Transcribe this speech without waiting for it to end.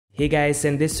Hey guys,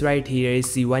 and this right here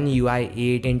is the OneUI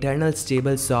 8 internal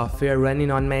stable software running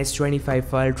on my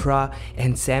S25 Ultra,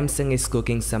 and Samsung is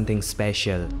cooking something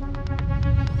special.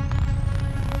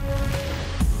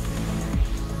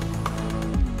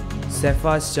 So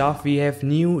first off, we have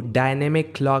new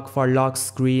dynamic clock for lock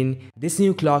screen. This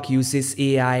new clock uses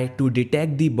AI to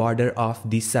detect the border of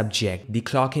the subject. The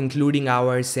clock, including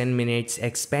hours and minutes,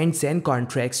 expands and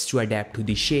contracts to adapt to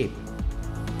the shape.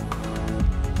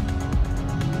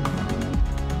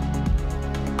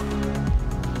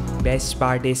 Best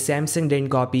part is Samsung didn't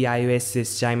copy iOS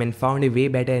this time and found a way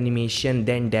better animation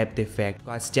than depth effect,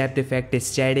 cause depth effect is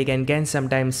static and can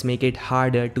sometimes make it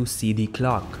harder to see the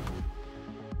clock.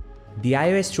 The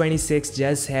iOS 26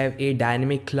 does have a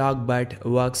dynamic clock but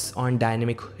works on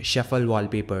dynamic shuffle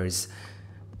wallpapers.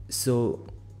 So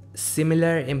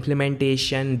similar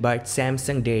implementation, but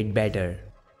Samsung did better.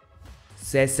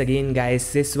 So yes, again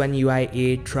guys, this OneUI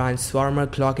 8 transformer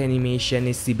clock animation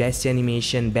is the best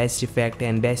animation, best effect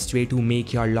and best way to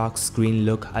make your lock screen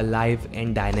look alive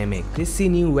and dynamic. This is the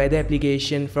new weather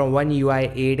application from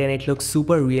OneUI 8 and it looks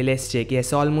super realistic.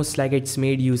 Yes, almost like it's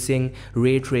made using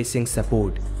ray tracing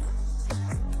support.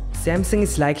 Samsung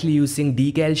is likely using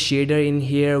decal shader in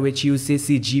here, which uses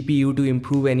the GPU to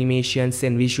improve animations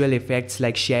and visual effects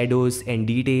like shadows and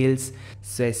details.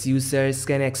 So as users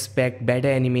can expect better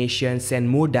animations and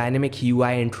more dynamic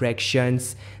UI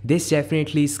interactions, this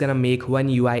definitely is gonna make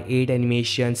OneUI 8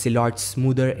 animations a lot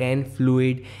smoother and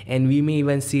fluid, and we may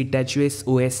even see TouchWiz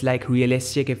OS like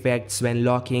realistic effects when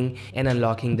locking and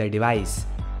unlocking the device.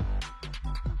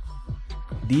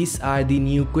 These are the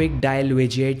new quick dial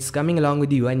widgets coming along with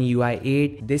the OneUI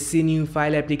 8. This is a new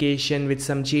file application with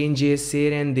some changes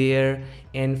here and there.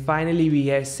 And finally we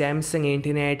have Samsung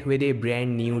Internet with a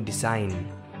brand new design.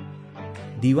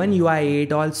 The OneUI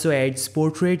 8 also adds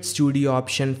Portrait Studio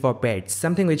option for pets,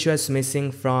 something which was missing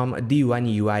from the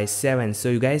OneUI 7. So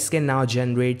you guys can now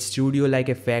generate studio-like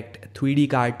effect, 3D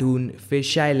cartoon,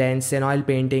 fisheye lens and oil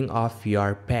painting of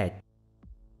your pet.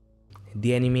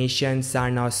 The animations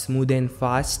are now smooth and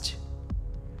fast.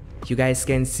 You guys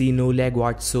can see no lag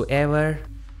whatsoever.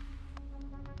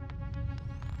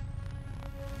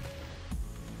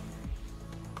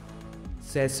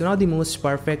 So it's one of the most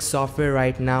perfect software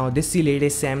right now. This is the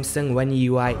latest Samsung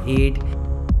OneUI 8.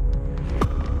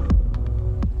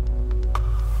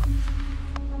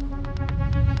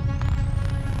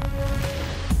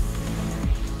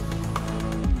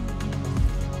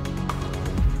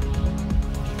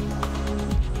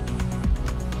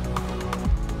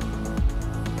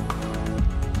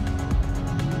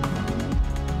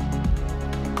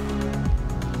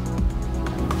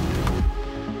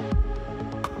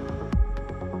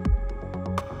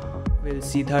 We'll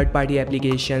see third-party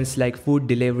applications like food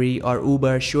delivery or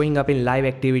Uber showing up in live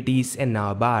activities and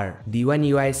Navbar. The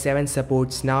OneUI 7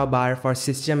 supports Navbar for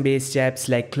system-based apps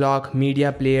like clock,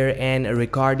 media player and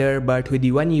recorder, but with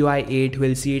the OneUI 8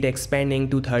 we'll see it expanding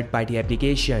to third-party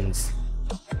applications.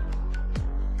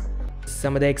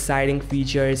 Some of the exciting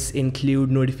features include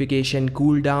notification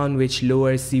cooldown, which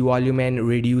lowers the volume and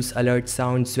reduces alert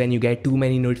sounds when you get too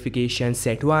many notifications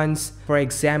at once. For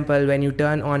example, when you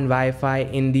turn on Wi-Fi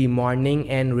in the morning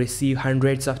and receive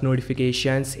hundreds of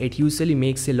notifications, it usually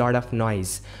makes a lot of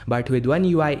noise. But with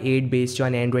OneUI 8 based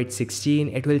on Android 16,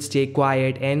 it will stay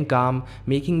quiet and calm,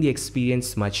 making the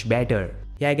experience much better.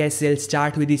 Yeah guys, they'll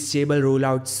start with the stable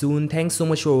rollout soon. Thanks so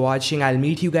much for watching. I'll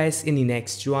meet you guys in the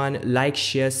next one. Like,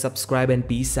 share, subscribe and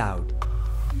peace out.